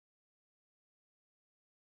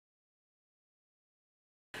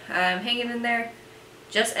I'm hanging in there.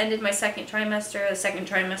 Just ended my second trimester. The second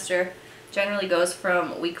trimester generally goes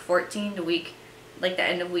from week 14 to the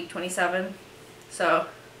end of week 27. So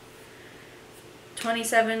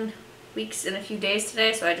 27 weeks in a few days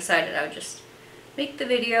today, so I decided I would just make the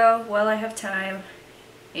video while I have time,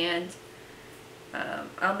 and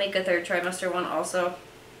I'll make a third trimester one also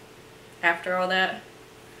after all that.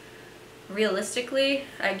 Realistically,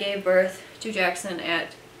 I gave birth to Jackson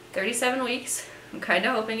at 37 weeks. I'm kind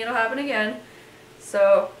of hoping it'll happen again.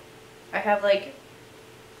 So I have like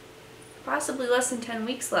possibly less than 10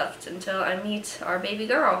 weeks left until I meet our baby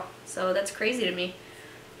girl. So that's crazy to me.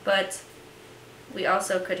 But we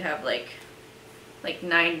also could have like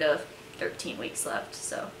 9 to 13 weeks left.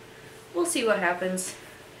 So we'll see what happens.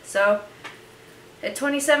 So at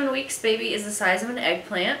 27 weeks, baby is the size of an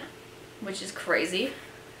eggplant, which is crazy.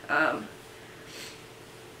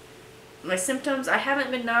 My symptoms, I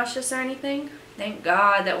haven't been nauseous or anything. Thank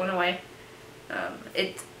God that went away.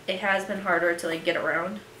 It has been harder to like get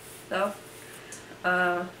around though.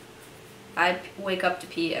 I wake up to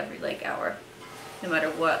pee every like hour, no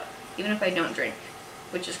matter what, even if I don't drink,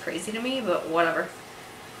 which is crazy to me, but whatever.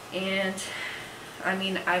 And I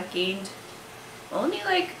mean, I've gained only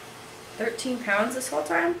like 13 pounds this whole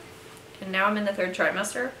time, and now I'm in the third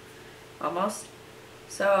trimester, almost.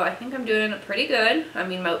 So I think I'm doing pretty good. I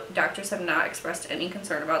mean, my doctors have not expressed any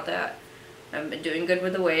concern about that. I've been doing good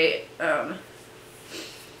with the weight.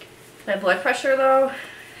 My blood pressure, though,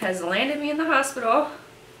 has landed me in the hospital.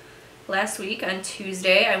 Last week on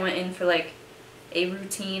Tuesday, I went in for like a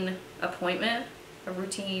routine appointment, a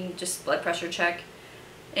routine just blood pressure check.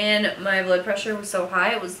 And my blood pressure was so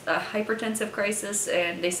high, it was a hypertensive crisis,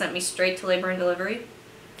 and they sent me straight to labor and delivery,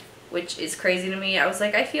 which is crazy to me. I was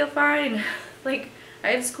like, I feel fine. Like, I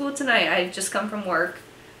have school tonight. I had just come from work.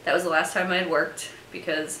 That was the last time I had worked,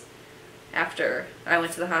 because after I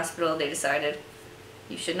went to the hospital, they decided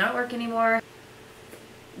you should not work anymore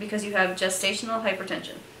because you have gestational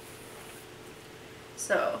hypertension.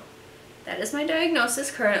 So that is my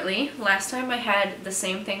diagnosis currently. Last time I had the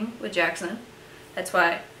same thing with Jackson. That's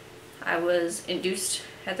why I was induced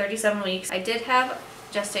at 37 weeks. I did have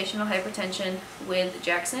gestational hypertension with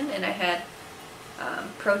Jackson, and I had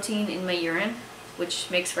protein in my urine, which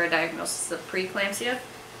makes for a diagnosis of preeclampsia.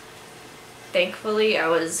 Thankfully,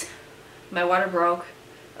 my water broke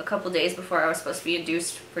a couple days before I was supposed to be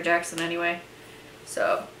induced for Jackson anyway.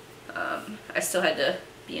 So I still had to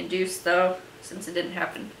be induced though, since it didn't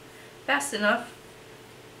happen fast enough.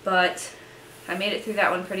 But I made it through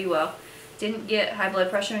that one pretty well. Didn't get high blood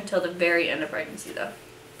pressure until the very end of pregnancy though,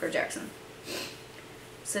 for Jackson.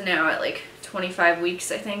 So now at like 25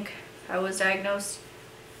 weeks, I think, I was diagnosed.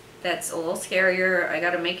 That's a little scarier. I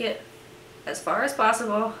gotta make it as far as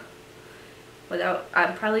possible without,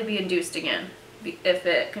 I'd probably be induced again if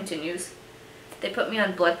it continues. They put me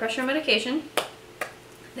on blood pressure medication.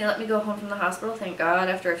 They let me go home from the hospital, thank God,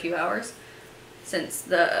 after a few hours, since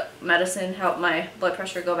the medicine helped my blood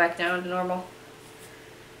pressure go back down to normal.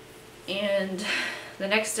 And the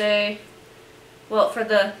next day, well,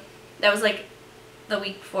 that was like the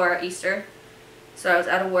week before Easter. So I was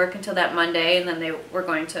out of work until that Monday, and then they were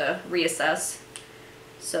going to reassess.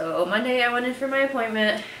 So Monday I went in for my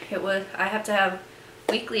appointment. I have to have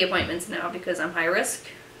weekly appointments now because I'm high risk,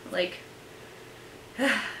 like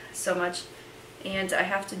so much. And I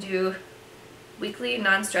have to do weekly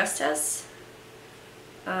non-stress tests.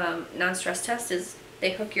 Non-stress test is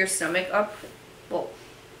they hook your stomach up. Well,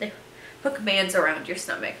 they hook bands around your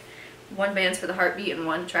stomach. One band's for the heartbeat and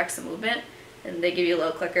one tracks the movement. And they give you a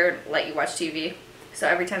little clicker and let you watch TV. So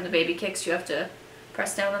every time the baby kicks, you have to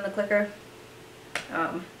press down on the clicker.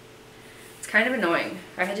 It's kind of annoying.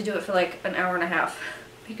 I had to do it for like an hour and a half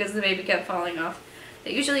because the baby kept falling off.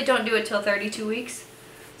 They usually don't do it till 32 weeks.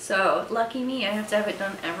 So lucky me, I have to have it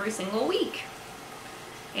done every single week.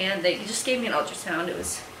 And they just gave me an ultrasound. It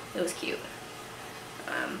was cute.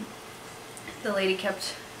 The lady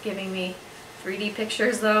kept giving me 3D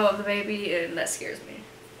pictures though of the baby, and that scares me.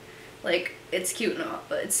 Like, it's cute and all,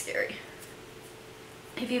 but it's scary.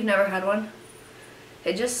 If you've never had one,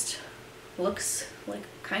 it just looks like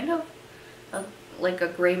kind of like a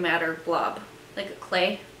gray matter blob, like a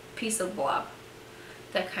clay piece of blob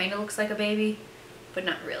that kind of looks like a baby, but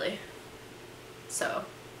not really. So,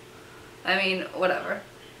 I mean, whatever.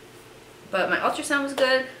 But my ultrasound was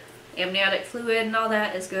good, amniotic fluid and all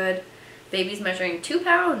that is good. Baby's measuring 2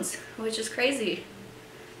 pounds, which is crazy.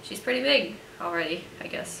 She's pretty big already, I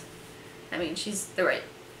guess. I mean, she's the right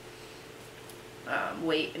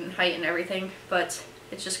weight and height and everything, but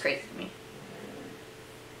it's just crazy to me.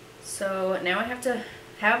 So now I have to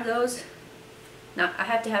have those. Now I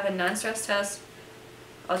have to have a non-stress test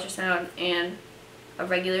ultrasound, and a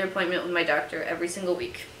regular appointment with my doctor every single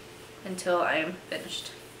week until I am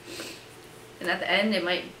finished. And at the end, it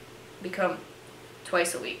might become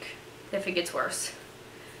twice a week if it gets worse,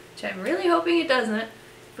 which I'm really hoping it doesn't.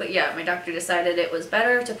 But yeah, my doctor decided it was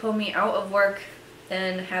better to pull me out of work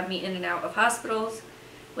than have me in and out of hospitals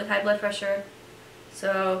with high blood pressure.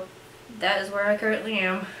 So that is where I currently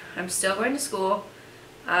am. I'm still going to school.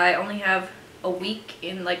 I only have a week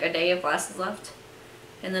in like a day of classes left,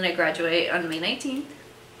 and then I graduate on May 19th.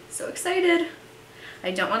 So excited.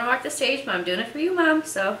 I don't want to walk the stage, but I'm doing it for you, Mom.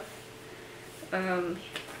 So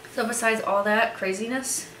besides all that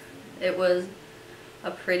craziness, it's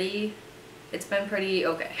been pretty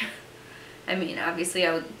okay. I mean, obviously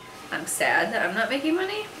I'm sad that I'm not making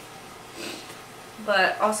money,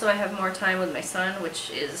 but also I have more time with my son, which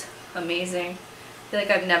is amazing. I feel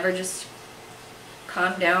like I've never just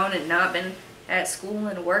calmed down and not been at school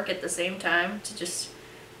and work at the same time to just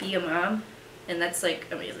be a mom, and that's like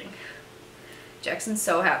amazing. Jackson's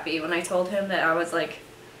so happy. When I told him that I was like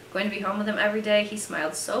going to be home with him every day, he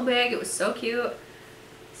smiled so big. It was so cute.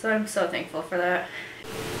 So I'm so thankful for that.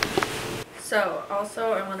 So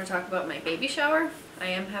also I want to talk about my baby shower. I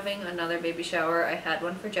am having another baby shower. I had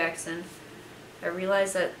one for Jackson. I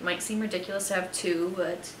realize that might seem ridiculous to have two,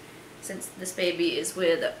 but since this baby is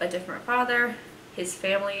with a different father, his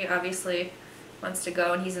family obviously wants to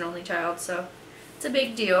go, and he's an only child, so it's a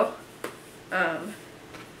big deal.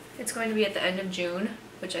 It's going to be at the end of June,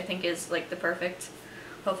 which I think is like the perfect.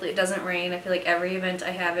 Hopefully it doesn't rain. I feel like every event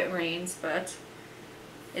I have it rains, but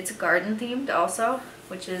it's garden themed also,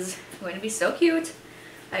 which is going to be so cute.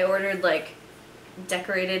 I ordered like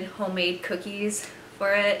decorated homemade cookies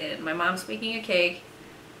for it, and my mom's baking a cake.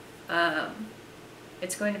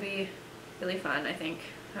 It's going to be really fun, I think.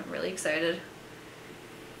 I'm really excited.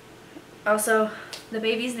 Also, the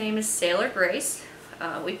baby's name is Sailor Grace.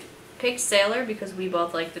 We picked Sailor because we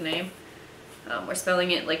both like the name. We're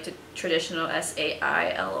spelling it like the traditional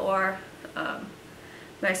S-A-I-L-O-R.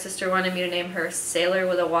 My sister wanted me to name her Sailor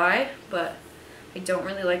with a Y, but I don't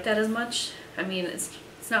really like that as much. I mean, it's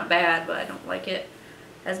not bad, but I don't like it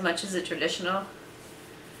as much as the traditional.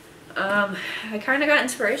 I kind of got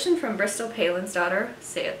inspiration from Bristol Palin's daughter,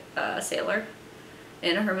 Sailor,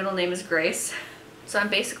 and her middle name is Grace. So I'm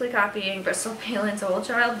basically copying Bristol Palin's whole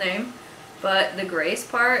child name, but the Grace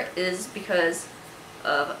part is because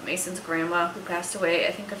of Mason's grandma who passed away,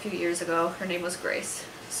 I think a few years ago. Her name was Grace.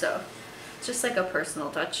 So it's just like a personal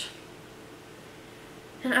touch.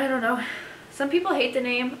 And I don't know. Some people hate the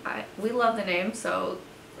name. We love the name, so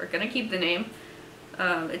we're gonna keep the name.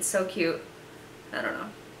 It's so cute. I don't know.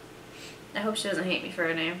 I hope she doesn't hate me for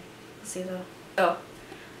her name. Let's see though. Oh,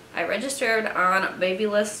 I registered on Baby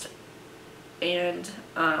List and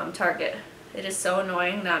Target. It is so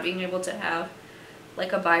annoying not being able to have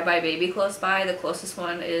like a bye-bye baby close by. The closest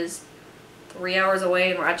one is 3 hours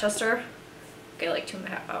away in Rochester. Okay, like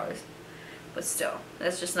 2.5 hours. But still,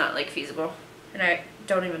 that's just not like feasible. And I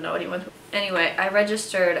don't even know anyone. Anyway, I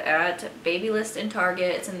registered at Baby List in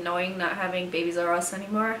Target. It's annoying not having Babies R Us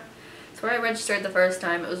anymore. So where I registered the first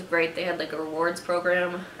time, it was great. They had like a rewards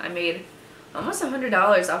program. I made almost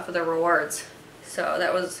 $100 off of the rewards. So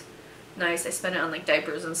that was nice. I spent it on like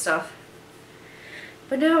diapers and stuff.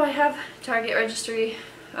 But now I have Target Registry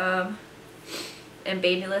and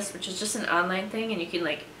Baby List, which is just an online thing, and you can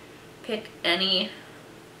like pick any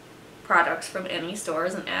products from any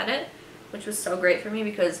stores and add it, which was so great for me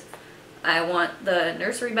because I want the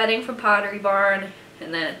nursery bedding from Pottery Barn,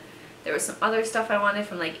 and then there was some other stuff I wanted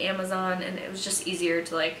from like Amazon, and it was just easier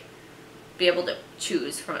to like be able to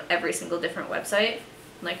choose from every single different website.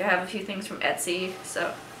 Like I have a few things from Etsy,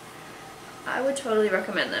 so I would totally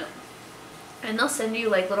recommend them. And they'll send you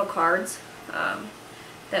like little cards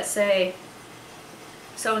that say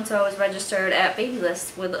so-and-so is registered at Baby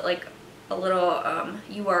List with like a little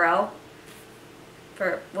URL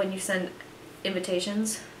for when you send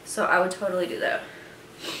invitations. So I would totally do that.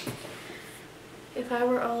 If I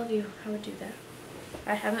were all of you, I would do that.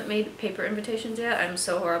 I haven't made paper invitations yet. I'm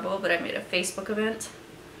so horrible, but I made a Facebook event.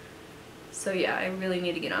 So yeah, I really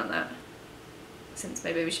need to get on that since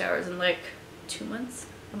my baby shower is in like 2 months,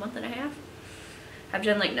 a month and a half. I've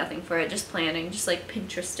done like nothing for it, just planning, just like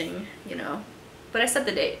Pinteresting, you know. But I set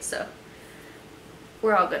the date, so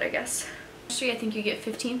we're all good, I guess. Actually, I think you get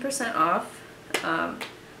 15% off.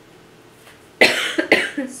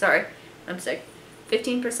 Sorry, I'm sick.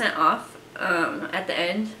 15% off at the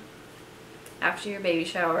end after your baby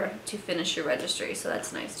shower to finish your registry, so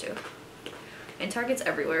that's nice too. And Target's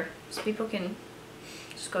everywhere, so people can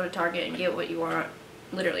just go to Target and get what you want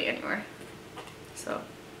literally anywhere. So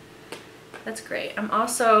that's great. I'm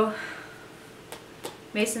also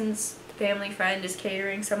Mason's family friend is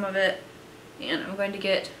catering some of it, and I'm going to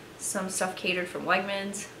get some stuff catered from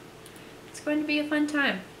Wegmans. It's going to be a fun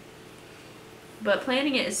time. But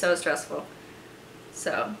planning it is so stressful.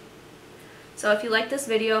 So if you like this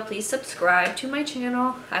video, please subscribe to my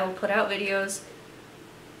channel. I will put out videos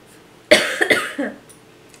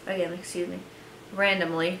again, excuse me,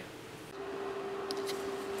 randomly.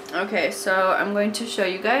 Okay, so I'm going to show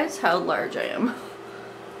you guys how large I am.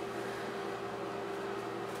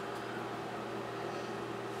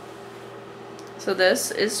 So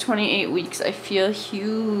this is 28 weeks. I feel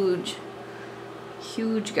huge.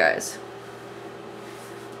 Huge, guys.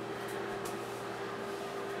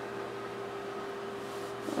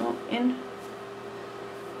 Oh, and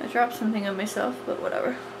I dropped something on myself, but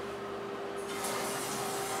whatever.